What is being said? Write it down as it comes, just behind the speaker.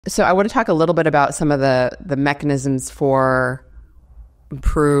So I want to talk a little bit about some of the mechanisms for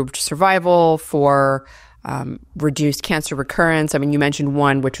improved survival, for reduced cancer recurrence. I mean, you mentioned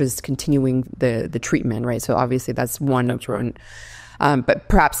one, which was continuing the treatment, right? So obviously that's one. That's right. But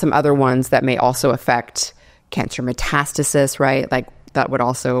perhaps some other ones that may also affect cancer metastasis, right? Like that would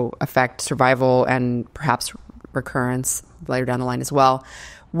also affect survival and perhaps recurrence later down the line as well.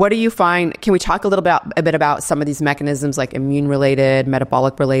 What do you find? Can we talk a bit about some of these mechanisms, like immune related,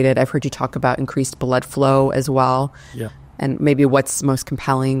 metabolic related? I've heard you talk about increased blood flow as well. Yeah. And maybe what's most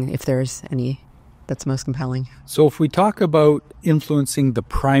compelling, if there's any that's most compelling. So if we talk about influencing the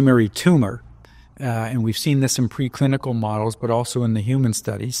primary tumor, and we've seen this in preclinical models, but also in the human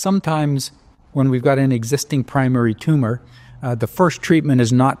studies, sometimes when we've got an existing primary tumor, the first treatment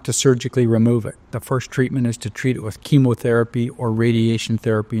is not to surgically remove it. The first treatment is to treat it with chemotherapy or radiation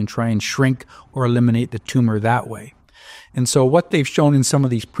therapy and try and shrink or eliminate the tumor that way. And so what they've shown in some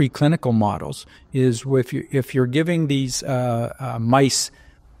of these preclinical models is if you're giving these mice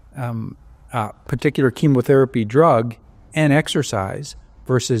particular chemotherapy drug and exercise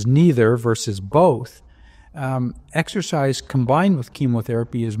versus neither versus both, exercise combined with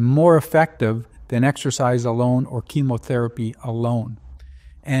chemotherapy is more effective than exercise alone or chemotherapy alone.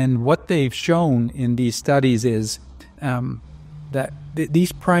 And what they've shown in these studies is that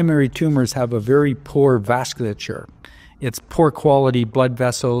these primary tumors have a very poor vasculature. It's poor quality blood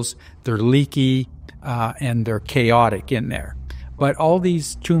vessels, they're leaky, and they're chaotic in there. But all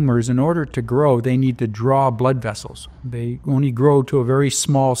these tumors, in order to grow, they need to draw blood vessels. They only grow to a very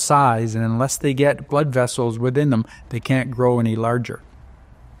small size, and unless they get blood vessels within them, they can't grow any larger.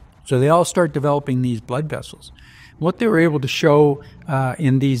 So they all start developing these blood vessels. What they were able to show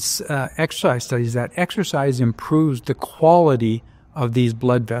in these exercise studies is that exercise improves the quality of these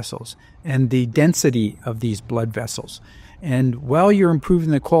blood vessels and the density of these blood vessels. And while you're improving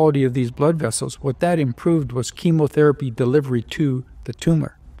the quality of these blood vessels, what that improved was chemotherapy delivery to the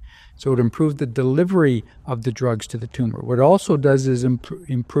tumor. So it improved the delivery of the drugs to the tumor. What it also does is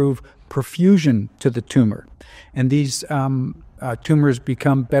improve perfusion to the tumor. And these tumors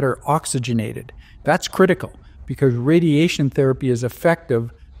become better oxygenated. That's critical because radiation therapy is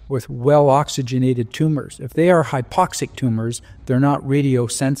effective with well-oxygenated tumors. If they are hypoxic tumors, they're not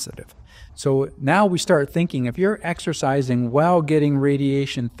radiosensitive. So now we start thinking, if you're exercising while getting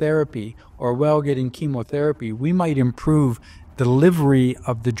radiation therapy or while getting chemotherapy, we might improve delivery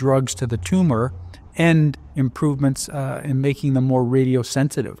of the drugs to the tumor and improvements in making them more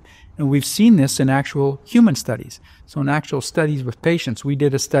radiosensitive. And we've seen this in actual human studies. So in actual studies with patients, we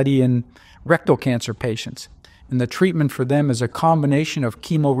did a study in rectal cancer patients. And the treatment for them is a combination of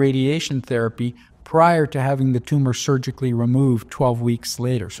chemoradiation therapy prior to having the tumor surgically removed 12 weeks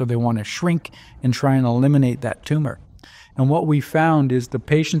later. So they want to shrink and try and eliminate that tumor. And what we found is the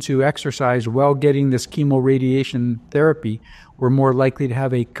patients who exercised while getting this chemoradiation therapy were more likely to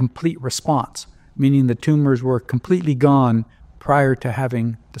have a complete response, meaning the tumors were completely gone prior to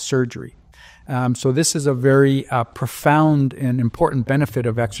having the surgery. So this is a very profound and important benefit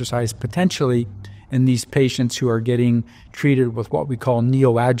of exercise potentially in these patients who are getting treated with what we call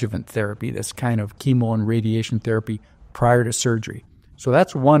neoadjuvant therapy, this kind of chemo and radiation therapy prior to surgery. So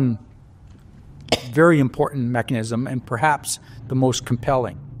that's one very important mechanism and perhaps the most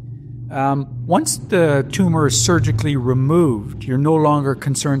compelling. Once the tumor is surgically removed, you're no longer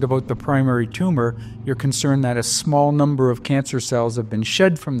concerned about the primary tumor. You're concerned that a small number of cancer cells have been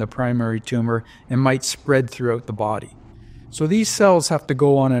shed from the primary tumor and might spread throughout the body. So these cells have to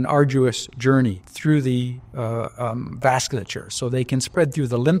go on an arduous journey through the vasculature. So they can spread through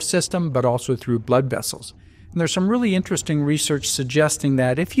the lymph system, but also through blood vessels. And there's some really interesting research suggesting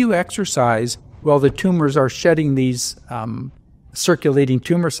that if you exercise while the tumors are shedding these circulating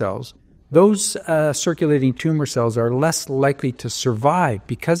tumor cells, those circulating tumor cells are less likely to survive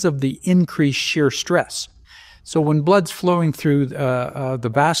because of the increased shear stress. So when blood's flowing through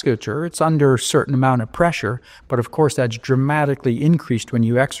the vasculature, it's under a certain amount of pressure, but of course that's dramatically increased when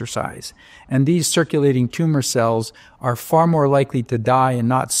you exercise. And these circulating tumor cells are far more likely to die and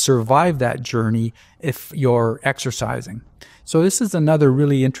not survive that journey if you're exercising. So this is another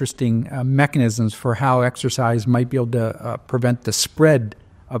really interesting mechanisms for how exercise might be able to prevent the spread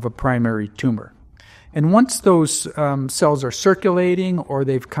of a primary tumor. And once those cells are circulating or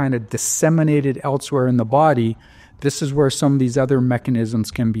they've kind of disseminated elsewhere in the body, this is where some of these other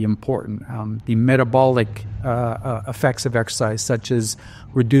mechanisms can be important. The metabolic effects of exercise, such as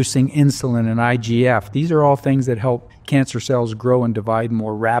reducing insulin and IGF, these are all things that help cancer cells grow and divide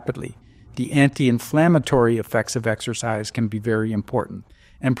more rapidly. The anti-inflammatory effects of exercise can be very important.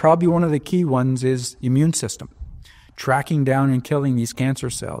 And probably one of the key ones is the immune system. tracking down and killing these cancer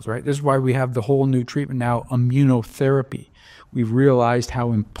cells, right? This is why we have the whole new treatment now, immunotherapy. We've realized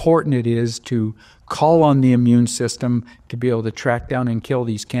how important it is to call on the immune system to be able to track down and kill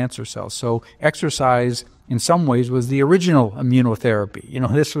these cancer cells. So exercise, in some ways, was the original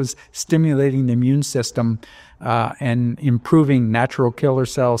immunotherapy. This was stimulating the immune system and improving natural killer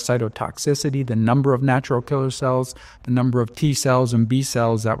cell cytotoxicity, the number of natural killer cells, the number of T cells and B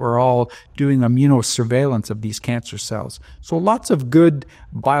cells that were all doing immunosurveillance of these cancer cells. So lots of good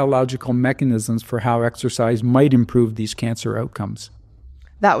biological mechanisms for how exercise might improve these cancer outcomes.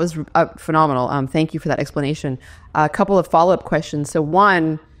 That was phenomenal. Thank you for that explanation. A couple of follow-up questions. So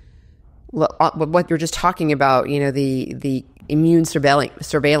one, what you're just talking about, the immune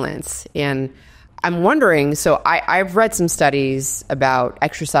surveillance. And I'm wondering, so I've read some studies about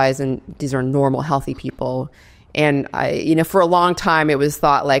exercise, and these are normal, healthy people. And for a long time, it was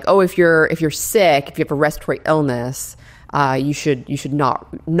thought like, oh, if you're sick, if you have a respiratory illness, you should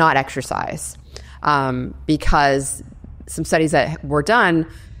not exercise, because some studies that were done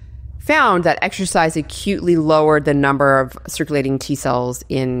found that exercise acutely lowered the number of circulating T cells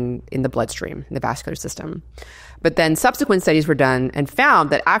in the bloodstream, in the vascular system. But then subsequent studies were done and found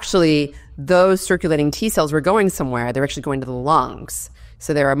that actually those circulating T cells were going somewhere. They're actually going to the lungs.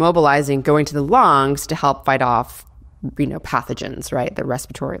 So they're mobilizing, going to the lungs to help fight off, pathogens, right? The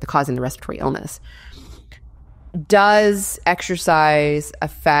causing the respiratory illness. Does exercise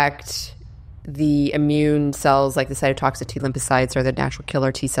affect the immune cells, like the cytotoxic T lymphocytes or the natural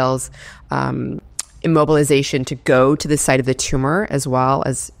killer T cells, immobilization to go to the site of the tumor, as well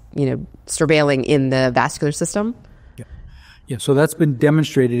as surveilling in the vascular system? Yeah, so that's been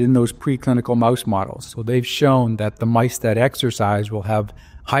demonstrated in those preclinical mouse models. So they've shown that the mice that exercise will have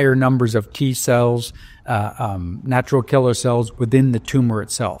higher numbers of T cells, natural killer cells within the tumor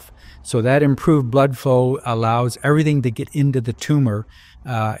itself. So that improved blood flow allows everything to get into the tumor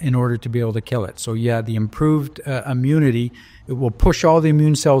in order to be able to kill it. So yeah, the improved immunity, it will push all the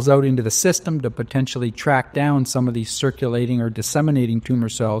immune cells out into the system to potentially track down some of these circulating or disseminating tumor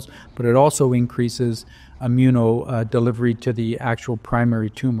cells, but it also increases delivery to the actual primary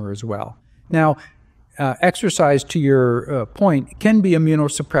tumor as well. Now, exercise, to your point, can be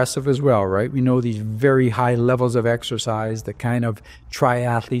immunosuppressive as well, right? We know these very high levels of exercise, the kind of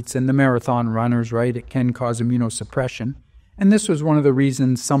triathletes and the marathon runners, right? It can cause immunosuppression. And this was one of the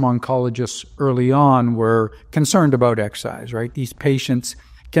reasons some oncologists early on were concerned about exercise, right? These patients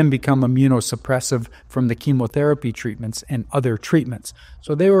can become immunosuppressive from the chemotherapy treatments and other treatments.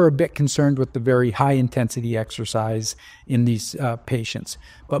 So they were a bit concerned with the very high intensity exercise in these patients.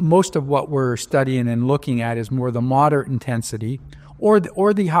 But most of what we're studying and looking at is more the moderate intensity or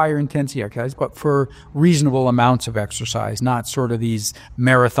the higher intensity exercise, but for reasonable amounts of exercise, not sort of these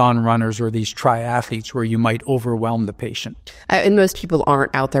marathon runners or these triathletes where you might overwhelm the patient. And most people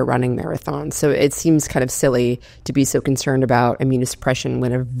aren't out there running marathons, so it seems kind of silly to be so concerned about immunosuppression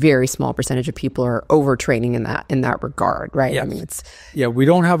when a very small percentage of people are overtraining in that regard, right? Yes. We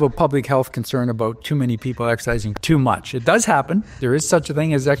don't have a public health concern about too many people exercising too much. It does happen. There is such a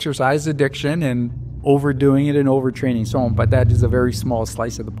thing as exercise addiction and overdoing it and overtraining, so on, but that is a very small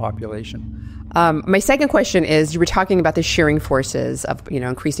slice of the population. My second question is, you were talking about the shearing forces of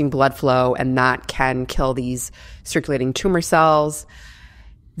increasing blood flow, and that can kill these circulating tumor cells.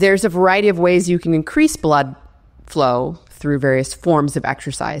 There's a variety of ways you can increase blood flow through various forms of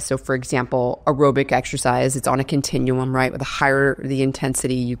exercise. So for example, aerobic exercise, it's on a continuum, right? With the higher the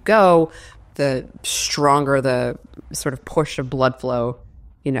intensity you go, the stronger the sort of push of blood flow,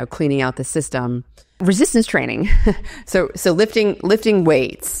 cleaning out the system. Resistance training. So lifting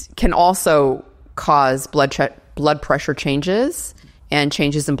weights can also cause blood pressure changes and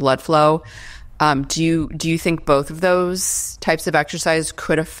changes in blood flow. Do you think both of those types of exercise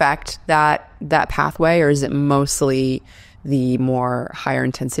could affect that pathway, or is it mostly the more higher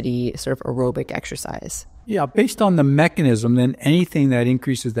intensity sort of aerobic exercise? Yeah, based on the mechanism, then anything that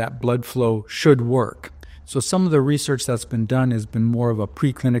increases that blood flow should work. So some of the research that's been done has been more of a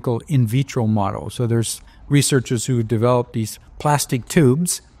preclinical in vitro model. So there's researchers who developed these plastic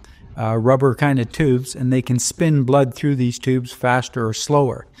tubes, rubber kind of tubes, and they can spin blood through these tubes faster or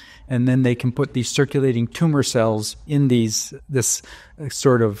slower. And then they can put these circulating tumor cells in this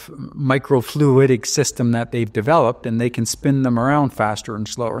sort of microfluidic system that they've developed, and they can spin them around faster and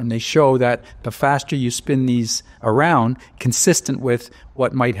slower. And they show that the faster you spin these around, consistent with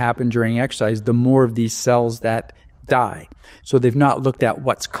what might happen during exercise, the more of these cells that die. So they've not looked at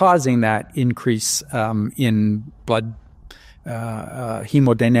what's causing that increase in blood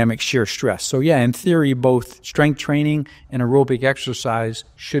hemodynamic shear stress. So yeah, in theory, both strength training and aerobic exercise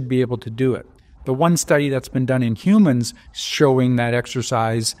should be able to do it. The one study that's been done in humans showing that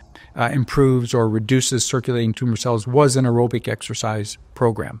exercise improves or reduces circulating tumor cells was an aerobic exercise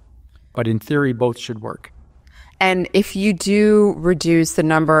program. But in theory, both should work. And if you do reduce the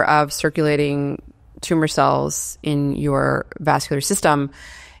number of circulating tumor cells in your vascular system,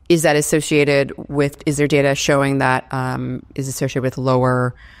 is that associated with, is there data showing that is associated with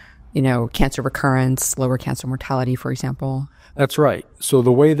lower, cancer recurrence, lower cancer mortality, for example? That's right. So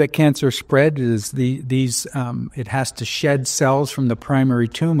the way that cancer spread is it has to shed cells from the primary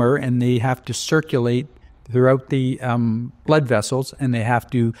tumor, and they have to circulate throughout the blood vessels, and they have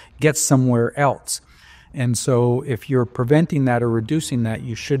to get somewhere else. And so if you're preventing that or reducing that,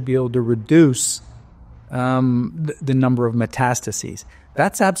 you should be able to reduce the number of metastases.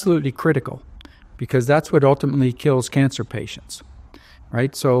 That's absolutely critical because that's what ultimately kills cancer patients,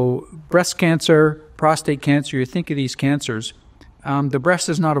 right? So breast cancer, prostate cancer, you think of these cancers, the breast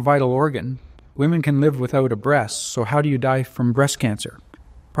is not a vital organ. Women can live without a breast, so how do you die from breast cancer?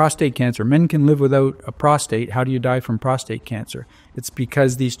 Prostate cancer, men can live without a prostate. How do you die from prostate cancer? It's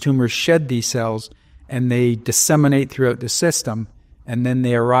because these tumors shed these cells and they disseminate throughout the system, and then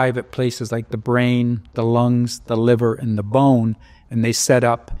they arrive at places like the brain, the lungs, the liver, and the bone, and they set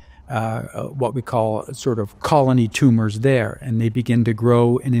up what we call sort of colony tumors there, and they begin to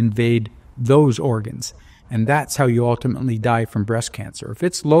grow and invade those organs. And that's how you ultimately die from breast cancer. If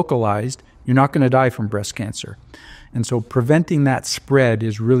it's localized, you're not going to die from breast cancer. And so preventing that spread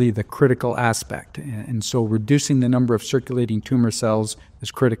is really the critical aspect. And so reducing the number of circulating tumor cells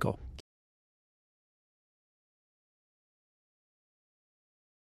is critical.